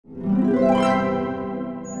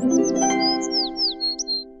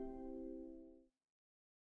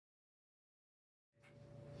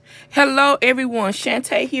Hello everyone,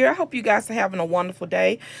 Shantae here. I hope you guys are having a wonderful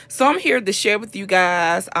day. So I'm here to share with you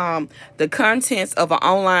guys the contents of an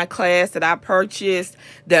online class that I purchased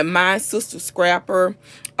that my sister Scrapper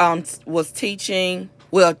was teaching.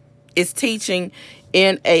 Well, is teaching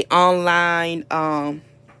in a online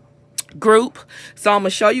group. So I'm gonna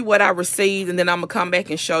show you what I received, and then I'm gonna come back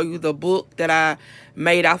and show you the book that I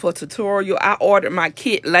made off a tutorial. I ordered my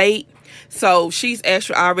kit late, so she's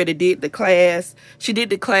actually already did the class. She did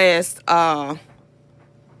the class I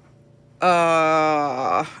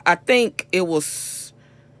think it was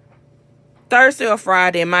Thursday or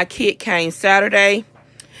Friday, and my kit came Saturday,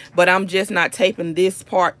 but I'm just not taping this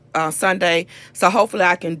part Sunday, so hopefully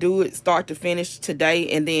I can do it start to finish today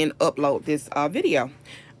and then upload this video.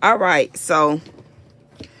 All right, so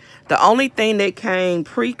the only thing that came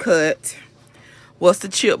pre-cut was the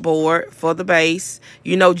chipboard for the base.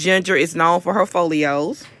 You know, Ginger is known for her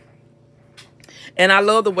folios, and I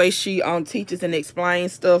love the way she teaches and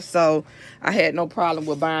explains stuff, so I had no problem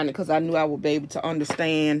with buying it because I knew I would be able to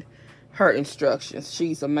understand her instructions.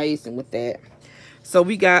 She's amazing with that. So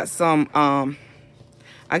we got some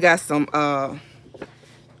I got some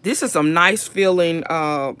this is some nice feeling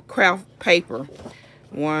craft paper.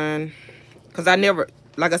 One, because I never,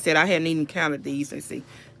 like I said, I hadn't even counted these. Let's see,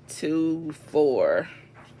 2, 4,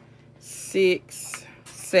 6,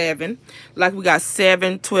 7. Like we got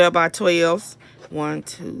 7 12 by 12s. 1,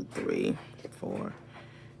 2, 3, 4,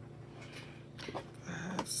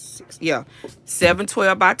 5, 6. Yeah, 7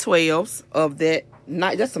 12 by 12s of that.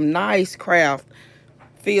 That's some nice craft.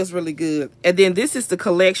 Feels really good. And then this is the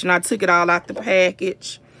collection. I took it all out the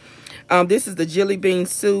package. This is the Jelly Bean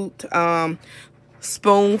Suit.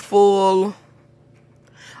 Spoonful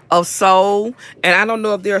of Soul, and I don't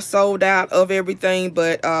know if they're sold out of everything,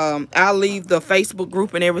 but I'll leave the Facebook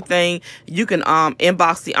group and everything. You can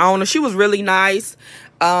inbox the owner. She was really nice.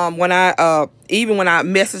 When I even when I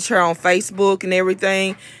messaged her on Facebook and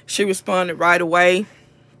everything, she responded right away.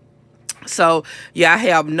 So yeah, I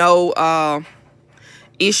have no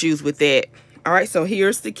issues with that. All right, so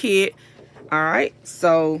here's the kit. All right,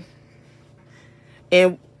 so,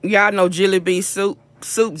 and y'all know Jelly Bean Soup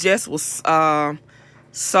just was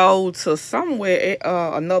sold to somewhere,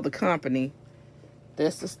 another company.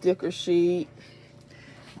 That's the sticker sheet.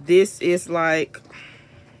 This is like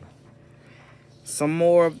some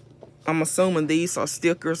more, I'm assuming these are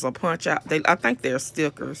stickers or punch out. I think they're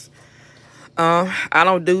stickers. I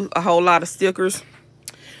don't do a whole lot of stickers,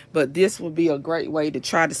 but this would be a great way to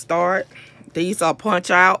try to start. These are punch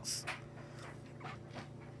outs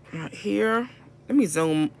right here. Let me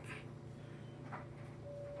zoom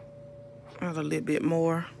out a little bit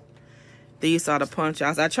more. These are the punch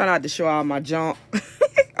outs. I try not to show all my junk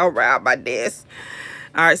around my desk.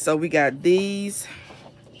 All right, so we got these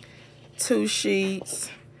 2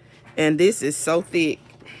 sheets, and this is so thick.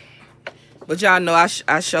 But y'all know I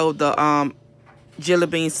showed the Jelly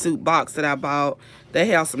Bean Soup box that I bought. They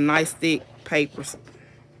have some nice thick papers.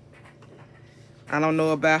 I don't know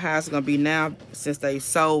about how it's gonna be now since they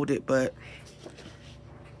sold it, but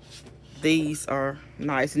these are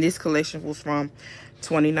nice. And this collection was from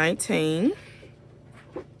 2019.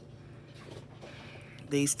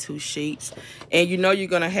 These 2 sheets. And you know you're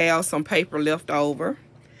going to have some paper left over.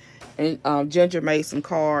 And Ginger made some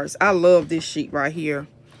cards. I love this sheet right here.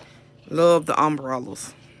 Love the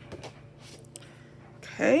umbrellas.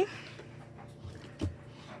 Okay.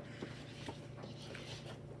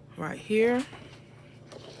 Right here.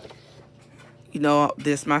 You know,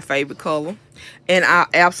 this is my favorite color. And I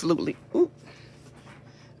absolutely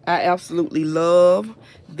love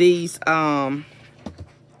these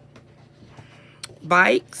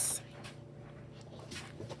bikes.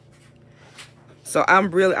 So I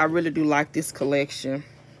really do like this collection.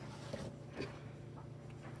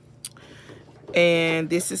 And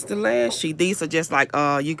this is the last sheet. These are just like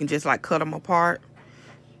you can just like cut them apart.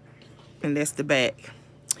 And that's the back.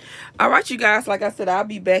 All right, you guys, like I said, I'll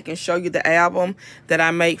be back and show you the album that I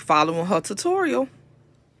make following her tutorial.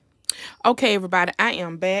 Okay, everybody, I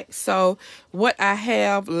am back. So what I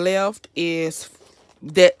have left is,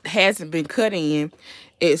 that hasn't been cut in,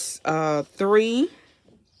 is 3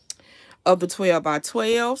 of the 12 by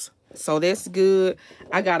 12s. So that's good.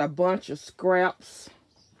 I got a bunch of scraps.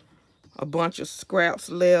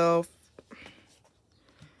 Left.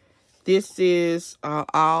 This is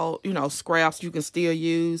all, you know, scraps you can still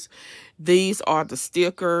use. These are the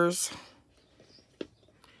stickers.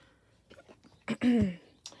 And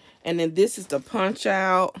then this is the punch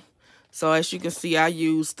out. So as you can see, I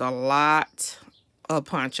used a lot of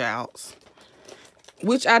punch outs,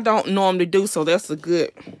 which I don't normally do. So that's a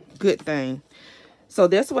good thing. So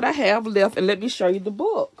that's what I have left. And let me show you the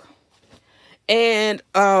book. And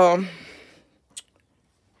I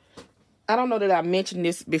don't know that I mentioned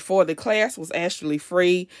this before. The class was actually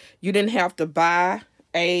free. You didn't have to buy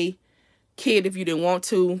a kit if you didn't want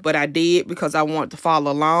to, but I did because I wanted to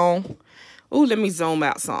follow along. Ooh, let me zoom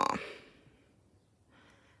out some.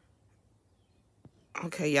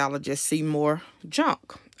 Okay, y'all will just see more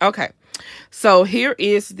junk. Okay, so here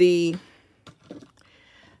is the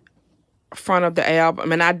front of the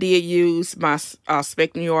album, and I did use my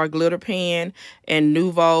Spectrum Yard glitter pen and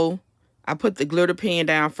Nouveau. I put the glitter pen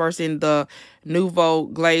down first in the Nouveau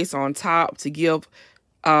glaze on top to give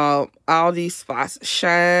all these spots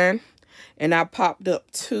shine. And I popped up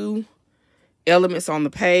 2 elements on the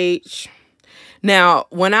page. Now,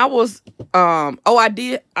 when I was, I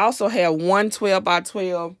did also have one 12 by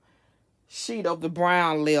 12 sheet of the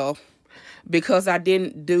brown left because I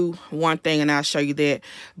didn't do one thing, and I'll show you that.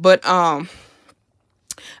 But I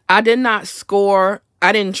did not score.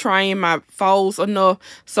 I didn't train my folds enough,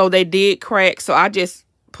 so they did crack. So I just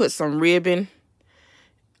put some ribbon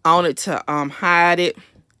on it to hide it.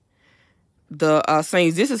 The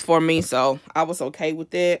seams. This is for me, so I was okay with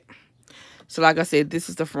that. So like I said, this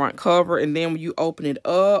is the front cover, and then when you open it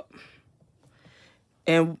up,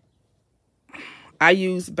 and I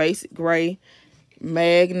use basic gray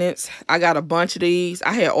magnets. I got a bunch of these.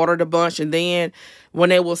 I had ordered a bunch, and then when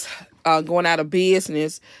they was going out of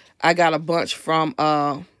business, I got a bunch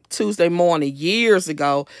from Tuesday Morning years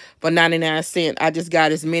ago for 99 cents. I just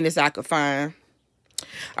got as many as I could find.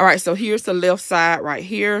 All right, so here's the left side right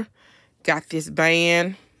here. Got this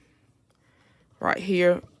band right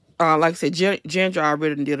here. Like I said, Ginger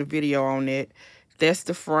already did a video on it. That's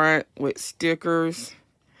the front with stickers.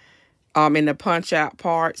 And the punch out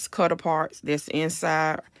parts, cutter parts, that's the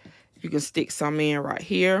inside. You can stick some in right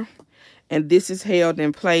here. And this is held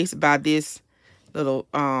in place by this little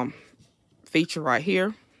feature right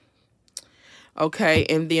here. Okay,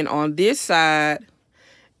 and then on this side,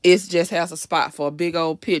 it just has a spot for a big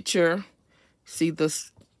old picture. See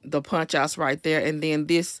the punch outs right there. And then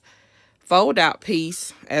this fold out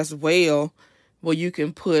piece as well, where you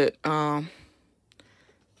can put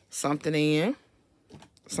something in,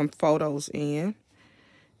 some photos in,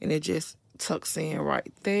 and it just tucks in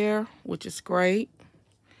right there, which is great.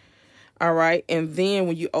 All right, and then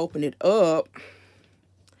when you open it up,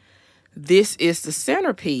 this is the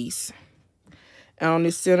centerpiece. And on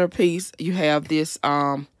this centerpiece, you have this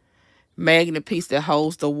magnet piece that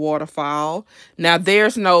holds the waterfall. Now,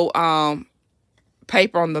 there's no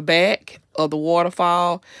paper on the back of the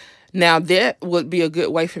waterfall. Now, that would be a good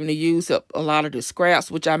way for me to use up a lot of the scraps,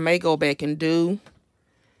 which I may go back and do,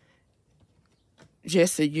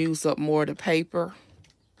 just to use up more of the paper.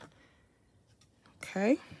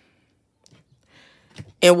 Okay.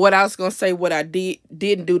 And what I was going to say, what I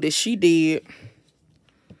didn't do that she did,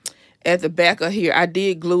 at the back of here, I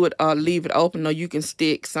did glue it or leave it open, or you can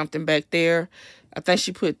stick something back there. I think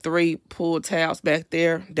she put 3 pull tabs back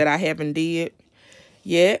there that I haven't did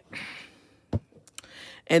yet.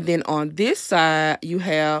 And then on this side, you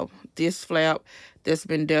have this flap that's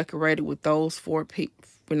been decorated with those 5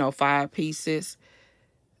 pieces.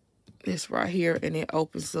 This right here, and it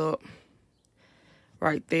opens up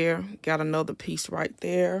right there. Got another piece right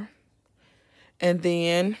there. And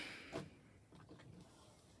then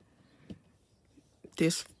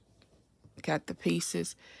this got the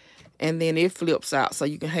pieces, and then it flips out, so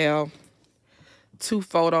you can have 2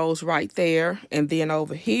 photos right there. And then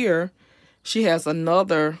over here, she has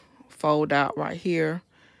another fold out right here,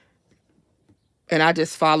 and I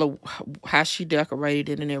just follow how she decorated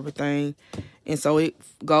it and everything. And so it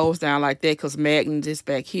goes down like that, because Magnus is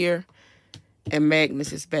back here and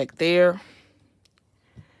Magnus is back there.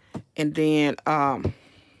 And then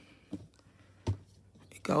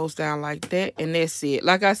it goes down like that, and that's it.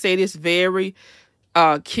 Like I said, it's very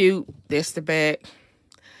cute. That's the back.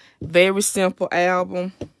 Very simple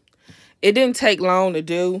album. It didn't take long to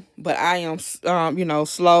do, but I am,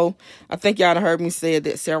 slow. I think y'all heard me say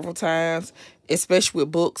that several times, especially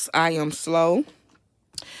with books. I am slow.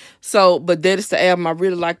 So, but that is the album. I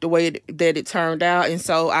really like the way that it turned out. And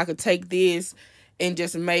so I could take this and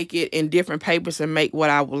just make it in different papers and make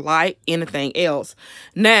what I would like, anything else.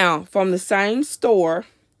 Now, from the same store,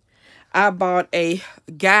 I bought a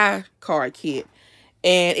guy card kit.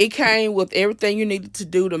 And it came with everything you needed to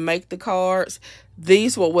do to make the cards.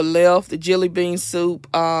 These were what left, the jelly bean soup.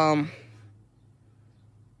 I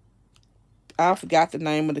forgot the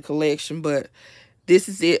name of the collection, but this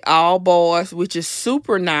is it, all boys, which is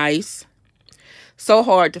super nice. So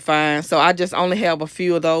hard to find. So I just only have a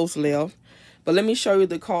few of those left. But let me show you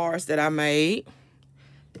the cards that I made.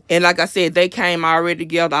 And like I said, they came already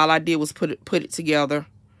together. All I did was put it together.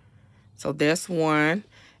 So that's one.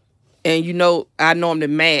 And you know, I normally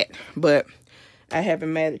mat, but I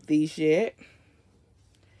haven't matted these yet.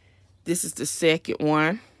 This is the second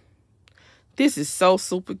one. This is so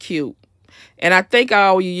super cute. And I think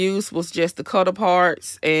all you used was just the cut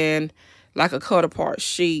parts and like a cut apart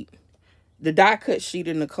sheet. The die cut sheet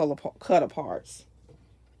and the cut parts.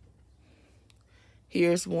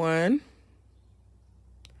 Here's one.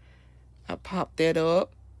 I pop that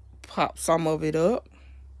up. Pop some of it up.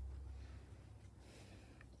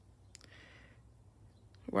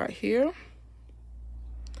 Right here.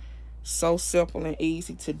 So simple and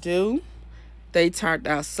easy to do. They turned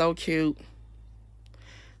out so cute.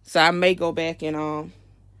 So I may go back and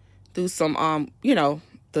do some you know,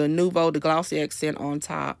 the Nouveau, the glossy accent on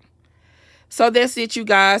top. So that's it, you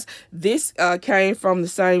guys. This came from the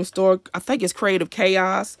same store. I think it's Creative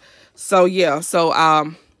Chaos. So yeah, so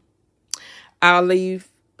I'll leave.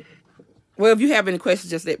 Well, if you have any questions,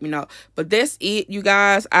 just let me know. But that's it, you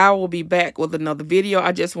guys. I will be back with another video.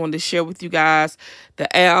 I just wanted to share with you guys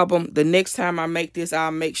the album. The next time I make this, I'll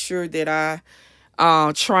make sure that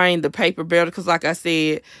I train the paper better. Because like I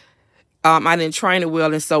said, I didn't train it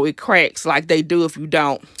well, and so it cracks like they do if you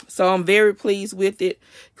don't. So I'm very pleased with it.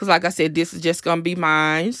 Because like I said, this is just going to be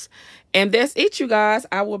mine. And that's it, you guys.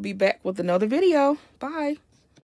 I will be back with another video. Bye.